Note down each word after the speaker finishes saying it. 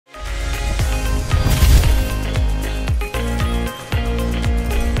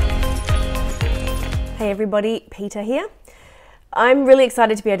everybody, Peter here. I'm really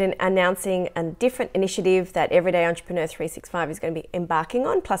excited to be announcing a different initiative that EverydayEntrepreneur365 is going to be embarking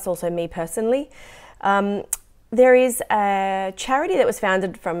on, plus also me personally. There is a charity that was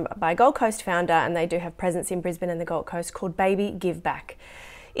founded by a Gold Coast founder, and they do have presence in Brisbane and the Gold Coast, called BabyGiveBack.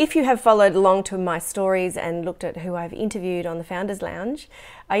 If you have followed along to my stories and looked at who I've interviewed on the Founders Lounge,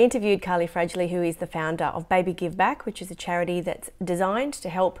 I interviewed Carly Fragile, who is the founder of BabyGiveBack, which is a charity that's designed to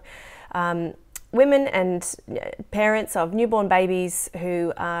help women and parents of newborn babies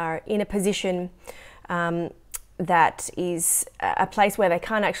who are in a position that is a place where they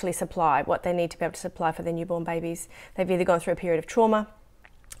can't actually supply what they need to be able to supply for their newborn babies. They've either gone through a period of trauma,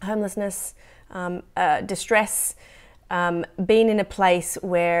 homelessness, distress, been in a place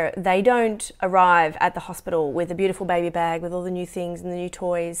where they don't arrive at the hospital with a beautiful baby bag with all the new things and the new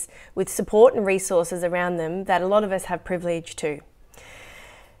toys, with support and resources around them that a lot of us have privilege to.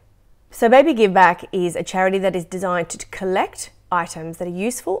 So BabyGiveBack is a charity that is designed to collect items that are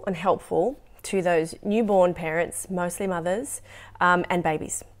useful and helpful to those newborn parents, mostly mothers, and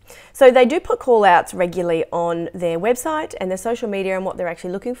babies. So they do put call outs regularly on their website and their social media and what they're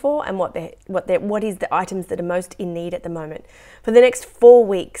actually looking for and what is the items that are most in need at the moment. For the next 4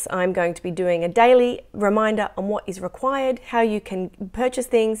 weeks, I'm going to be doing a daily reminder on what is required, how you can purchase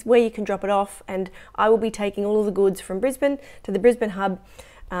things, where you can drop it off, and I will be taking all of the goods from Brisbane to the Brisbane hub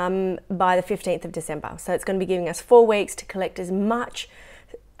by the 15th of December. So it's going to be giving us 4 weeks to collect as much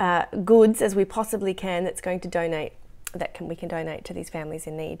goods as we possibly can that's going to donate, we can donate to these families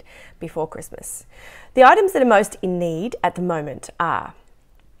in need before Christmas. The items that are most in need at the moment are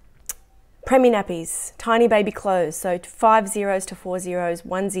preemie nappies, tiny baby clothes, so 5 zeros to 4 zeros,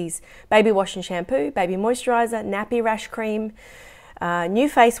 onesies, baby wash and shampoo, baby moisturiser, nappy rash cream, new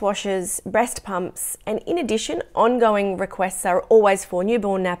face washes, breast pumps, and in addition, ongoing requests are always for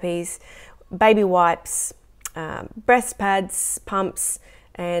newborn nappies, baby wipes, breast pads, pumps,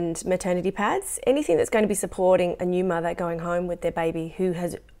 and maternity pads, anything that's going to be supporting a new mother going home with their baby who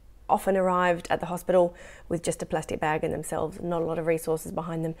has often arrived at the hospital with just a plastic bag in themselves, not a lot of resources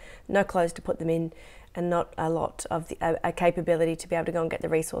behind them, no clothes to put them in, and not a lot of a capability to be able to go and get the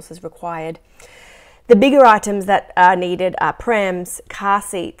resources required. The bigger items that are needed are prams, car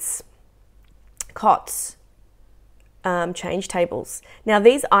seats, cots, change tables. Now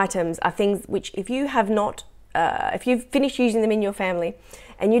these items are things which if you have not if you've finished using them in your family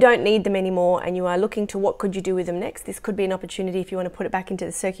and you don't need them anymore and you are looking to what could you do with them next, this could be an opportunity if you want to put it back into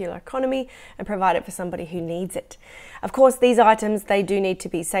the circular economy and provide it for somebody who needs it. Of course, these items, they do need to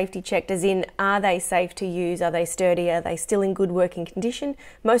be safety checked, as in, are they safe to use? Are they sturdy? Are they still in good working condition?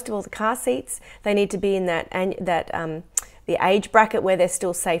 Most of all, the car seats, they need to be in the age bracket where they're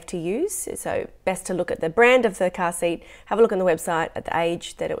still safe to use. So best to look at the brand of the car seat, have a look on the website at the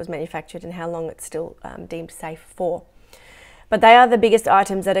age that it was manufactured and how long it's still deemed safe for. But they are the biggest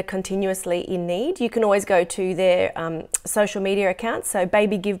items that are continuously in need. You can always go to their social media accounts. So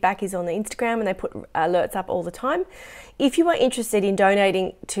BabyGiveBack is on the Instagram and they put alerts up all the time. If you are interested in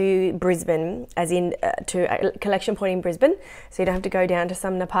donating to Brisbane, as in to a collection point in Brisbane, so you don't have to go down to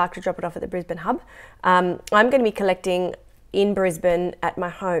Sumner Park to drop it off at the Brisbane hub, I'm going to be collecting in Brisbane at my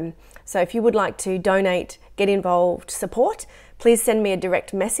home. So if you would like to donate, get involved, support, please send me a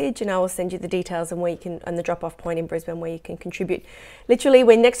direct message and I will send you the details and where you can, and the drop-off point in Brisbane where you can contribute. Literally,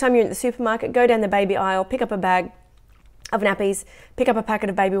 when next time you're in the supermarket, go down the baby aisle, pick up a bag of nappies, pick up a packet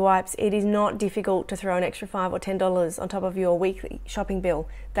of baby wipes. It is not difficult to throw an extra $5 or $10 on top of your weekly shopping bill.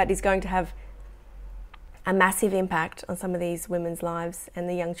 That is going to have a massive impact on some of these women's lives and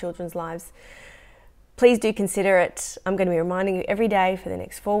the young children's lives. Please do consider it. I'm going to be reminding you every day for the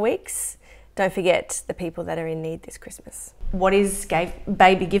next 4 weeks. Don't forget the people that are in need this Christmas. What is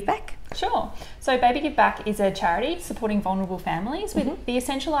BabyGiveBack? Sure. So BabyGiveBack is a charity supporting vulnerable families with the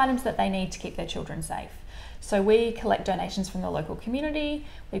essential items that they need to keep their children safe. So we collect donations from the local community.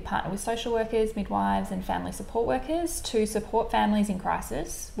 We partner with social workers, midwives and family support workers to support families in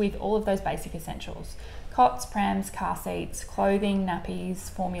crisis with all of those basic essentials. Cots, prams, car seats, clothing, nappies,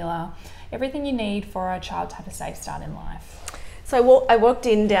 formula, everything you need for a child to have a safe start in life. So I walked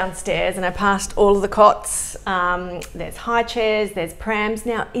in downstairs and I passed all of the cots. There's high chairs, there's prams.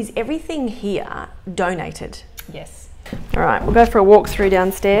 Now, is everything here donated? Yes. All right, we'll go for a walk through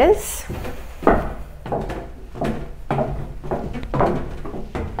downstairs.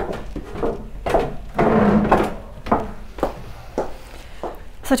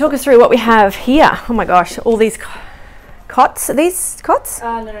 So talk us through what we have here. Oh my gosh, all these cots. Are these cots?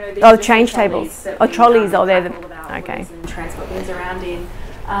 No. These are change tables. Trolleys. Oh, they're the... Okay. And transport things around in.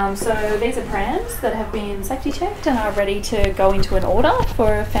 So these are prams that have been safety checked and are ready to go into an order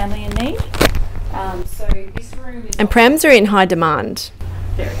for a family in need. So So this room is... And prams are in high demand.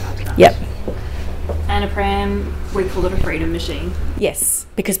 Very hard to find. Yep. And a pram, we call it a freedom machine. Yes,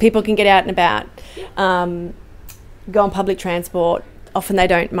 because people can get out and about, go on public transport. Often they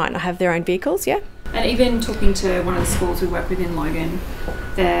might not have their own vehicles, yeah? And even talking to one of the schools we work with in Logan,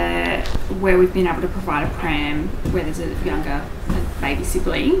 where we've been able to provide a pram where there's a younger baby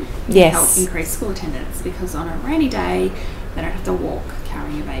sibling, yes, help increase school attendance, because on a rainy day they don't have to walk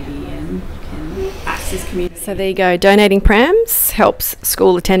carrying a baby and can access community. So there you go, donating prams helps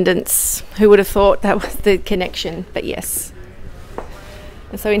school attendance. Who would have thought that was the connection? But yes.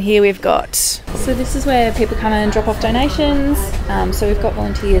 And so in here we've got... So this is where people come and drop off donations. So we've got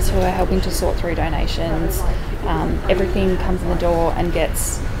volunteers who are helping to sort through donations. Everything comes in the door and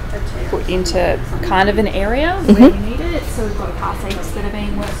gets put into kind of an area where we need it. So we've got car seats that are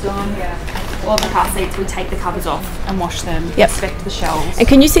being worked on. All the car seats, we take the covers off and wash them, inspect the shelves. And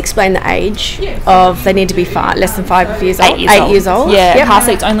can you just explain the age of, they need to be less than 5 years old? 8 years old. Yeah, car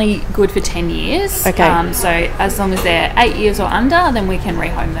seats only good for 10 years. Okay. So as long as they're 8 years or under, then we can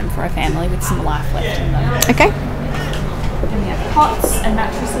rehome them for a family with some life left in them. Okay. And we have cots and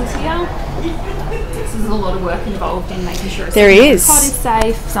mattresses here. This is a lot of work involved in making sure there is. The cot is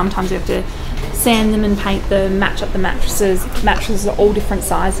safe. Sometimes we have to sand them and paint them, match up the mattresses. Mattresses are all different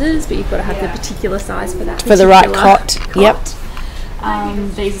sizes, but you've got to have the particular size for that. For the right cot. Yep.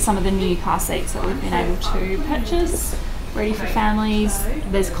 These are some of the new car seats that we've been able to purchase, ready for families.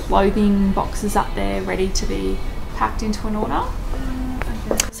 There's clothing boxes up there ready to be packed into an order.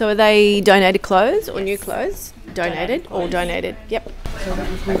 So are they donated clothes or new clothes? Donated or donated? Yep. So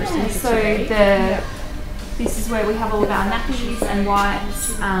this is where we have all of our nappies and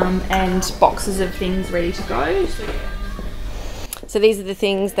wipes and boxes of things ready to go. So these are the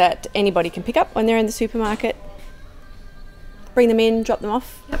things that anybody can pick up when they're in the supermarket. Bring them in, drop them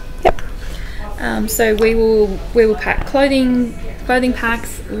off. Yep. So we will pack clothing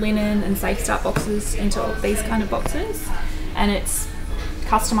packs, linen and safe start boxes into all these kind of boxes, and it's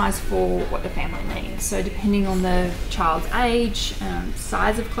customised for what the family needs. So depending on the child's age,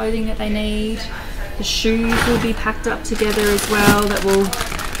 size of clothing that they need, the shoes will be packed up together as well that will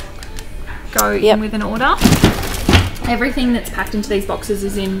go in with an order. Everything that's packed into these boxes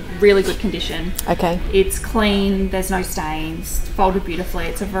is in really good condition. Okay. It's clean, there's no stains, folded beautifully,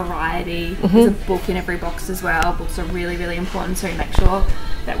 it's a variety. There's a book in every box as well. Books are really, really important, so we make sure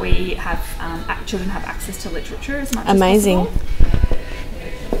that we have children have access to literature as much as possible.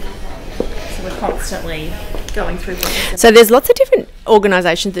 So we're constantly going through books. So there's lots of different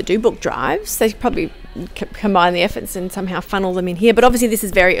organisations that do book drives. They probably combine the efforts and somehow funnel them in here. But obviously this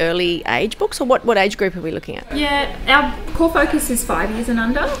is very early age books. Or what age group are we looking at? Yeah, our core focus is 5 years and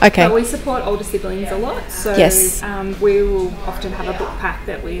under. Okay. But we support older siblings a lot. So we will often have a book pack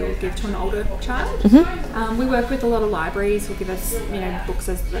that we will give to an older child. We work with a lot of libraries who give us books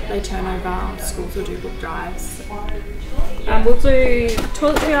as they turn over. Schools will do book drives. We'll do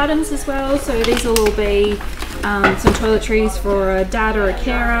toiletry items as well. So these will all be some toiletries for a dad or a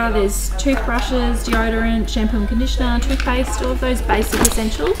carer. There's toothbrushes, deodorant, shampoo and conditioner, toothpaste, all of those basic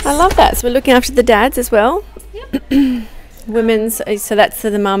essentials. I love that. So we're looking after the dads as well. Yep. Women's, so that's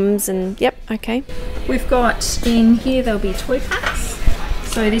for the mums and okay. We've got in here, there'll be toy packs.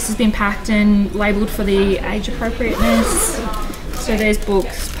 So this has been packed and labelled for the age appropriateness. So there's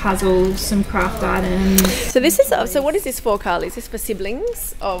books, puzzles, some craft items. So this is, so what is this for, Carly? Is this for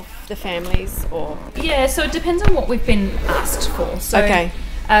siblings of the families or? Yeah, so it depends on what we've been asked for. So okay.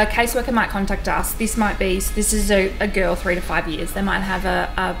 A caseworker might contact us. This is a girl 3 to 5 years. They might have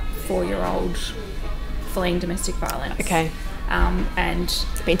a 4-year-old fleeing domestic violence. Okay. And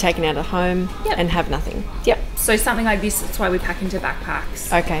it's been taken out of home and have nothing. Yep. So something like this, that's why we pack into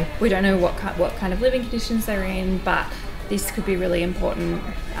backpacks. Okay. We don't know what kind of living conditions they're in, but this could be really important.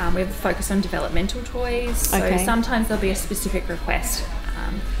 We have a focus on developmental toys. So sometimes there'll be a specific request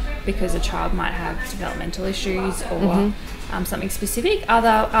because a child might have developmental issues or something specific.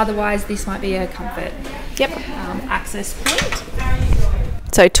 Otherwise, this might be a comfort access point.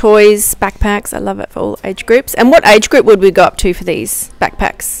 So toys, backpacks, I love it for all age groups. And what age group would we go up to for these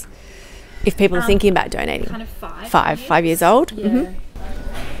backpacks if people are thinking about donating? Kind of 5 years old. Yeah.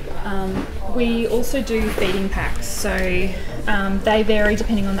 We also do feeding packs, so they vary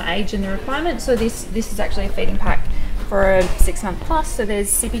depending on the age and the requirement. So this is actually a feeding pack for a 6-month plus. So there's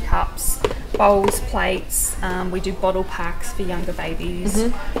sippy cups, bowls, plates. We do bottle packs for younger babies.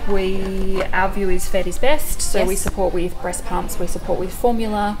 Our view is fed is best, so we support with breast pumps, we support with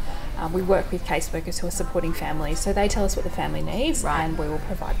formula. We work with caseworkers who are supporting families, so they tell us what the family needs and we will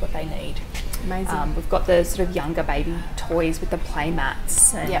provide what they need. Amazing. We've got the sort of younger baby toys with the play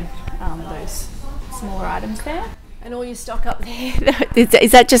mats and those smaller items there. And all your stock up there.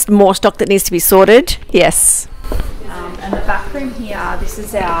 Is that just more stock that needs to be sorted? Yes. And the back room here, this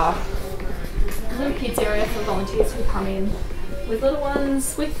is our little kids area for volunteers who come in with little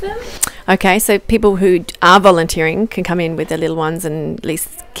ones with them. Okay, so people who are volunteering can come in with their little ones and at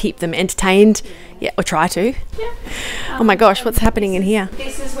least keep them entertained, or try to. Yeah. Oh my gosh, what's happening in here?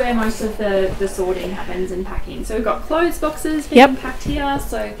 This is where most of the sorting happens and packing. So we've got clothes boxes being packed here.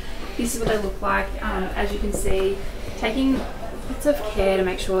 So this is what they look like. As you can see, taking lots of care to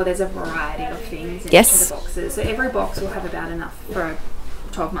make sure there's a variety of things in each of the boxes. So every box will have about enough for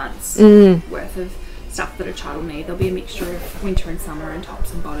 12 months worth of stuff that a child will need. There'll be a mixture of winter and summer and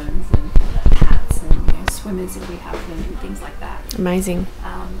tops and bottoms and hats and swimmers if we have them and things like that. Amazing.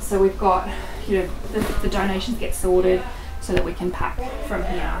 So we've got, the donations get sorted so that we can pack from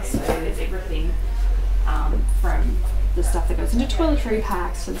here. So there's everything from the stuff that goes into toiletry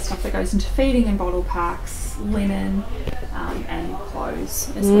packs to the stuff that goes into feeding and bottle packs, linen, and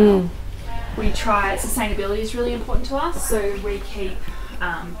clothes as well. We try, sustainability is really important to us, so we keep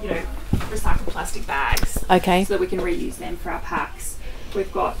recycled plastic bags so that we can reuse them for our packs.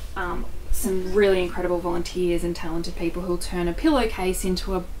 We've got some really incredible volunteers and talented people who'll turn a pillowcase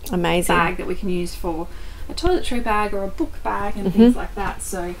into a bag that we can use for a toiletry bag or a book bag and things like that.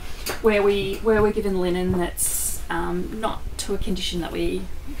 So where we're given linen that's not to a condition that we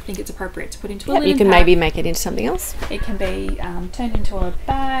think it's appropriate to put into a linen you can pack, maybe make it into something else. It can be turned into a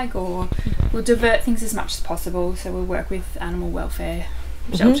bag, or we'll divert things as much as possible. So we'll work with animal welfare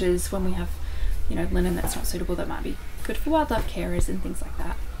shelters when we have linen that's not suitable, that might be good for wildlife carers and things like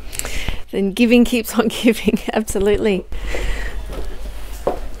that. Then giving keeps on giving. Absolutely.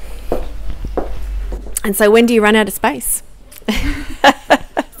 And so when do you run out of space?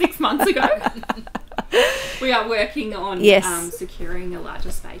 6 months ago. We are working on securing a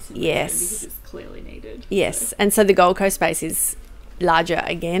larger space in Brisbane because it's clearly needed. Yes. So. And so the Gold Coast space is larger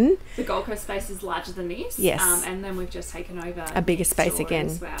again. The Gold Coast space is larger than this. Yes. And then we've just taken over a bigger space again.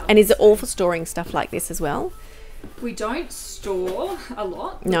 As well. And is it all for storing stuff like this as well? We don't store a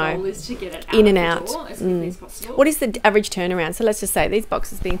lot. The goal is to get it out in and of out the door as quickly as possible. What is the average turnaround? So let's just say these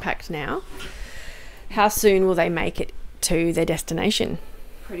boxes being packed now. How soon will they make it to their destination?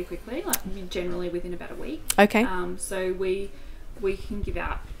 Pretty quickly, generally within about a week. Okay. So we can give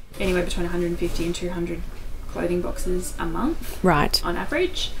out anywhere between 150 and 200 clothing boxes a month. Right. On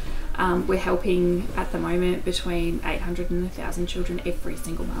average. We're helping at the moment between 800 and 1,000 children every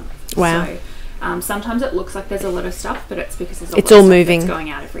single month. Wow. So sometimes it looks like there's a lot of stuff, but it's because there's it's all moving. That's going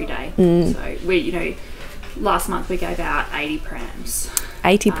out every day. So we, last month we gave out 80 prams.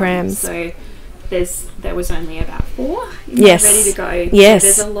 80 prams. So there was only about 4 ready to go. Yes. So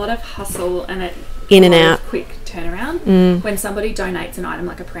there's a lot of hustle and in and out. Quick turnaround. When somebody donates an item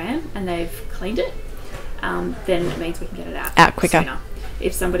like a pram and they've cleaned it, then it means we can get it out quicker. Sooner.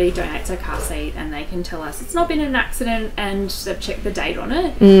 If somebody donates a car seat and they can tell us it's not been an accident and they've checked the date on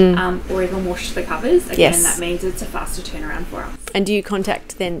it, or even washed the covers, again, that means it's a faster turnaround for us. And do you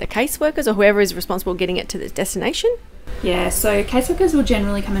contact then the caseworkers or whoever is responsible getting it to the destination? Yeah, so caseworkers will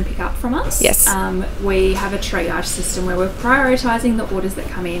generally come and pick up from us. Yes. We have a triage system where we're prioritising the orders that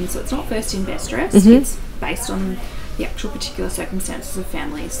come in, so it's not first in best dress, it's based on the actual particular circumstances of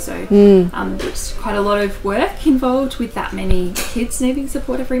families. So there's quite a lot of work involved with that many kids needing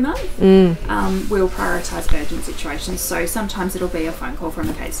support every month. We'll prioritise urgent situations. So sometimes it'll be a phone call from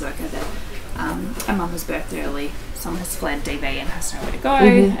a caseworker that a mum has birthed early, someone has fled DV and has nowhere to go,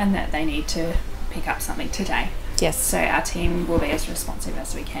 and that they need to pick up something today. Yes. So our team will be as responsive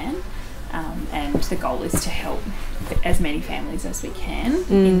as we can. And the goal is to help as many families as we can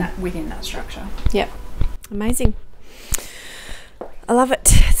within that structure. Yep. Amazing. I love it.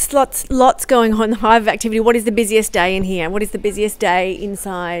 It's lots going on. The hive activity. What is the busiest day in here? What is the busiest day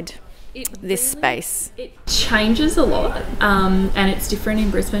inside this space? It changes a lot, and it's different in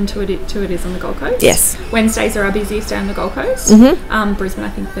Brisbane to it is on the Gold Coast. Yes. Wednesdays are our busiest day on the Gold Coast. Brisbane, I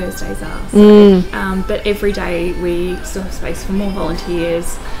think Thursdays are. So, but every day we still have space for more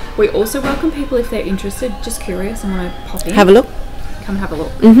volunteers. We also welcome people if they're interested, just curious and want to pop in. Have a look. Come and have a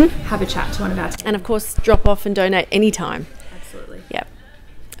look. Have a chat to one of our team. And of course, drop off and donate anytime. Absolutely. Yep.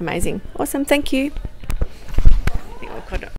 Amazing. Awesome. Thank you. I think we've got it.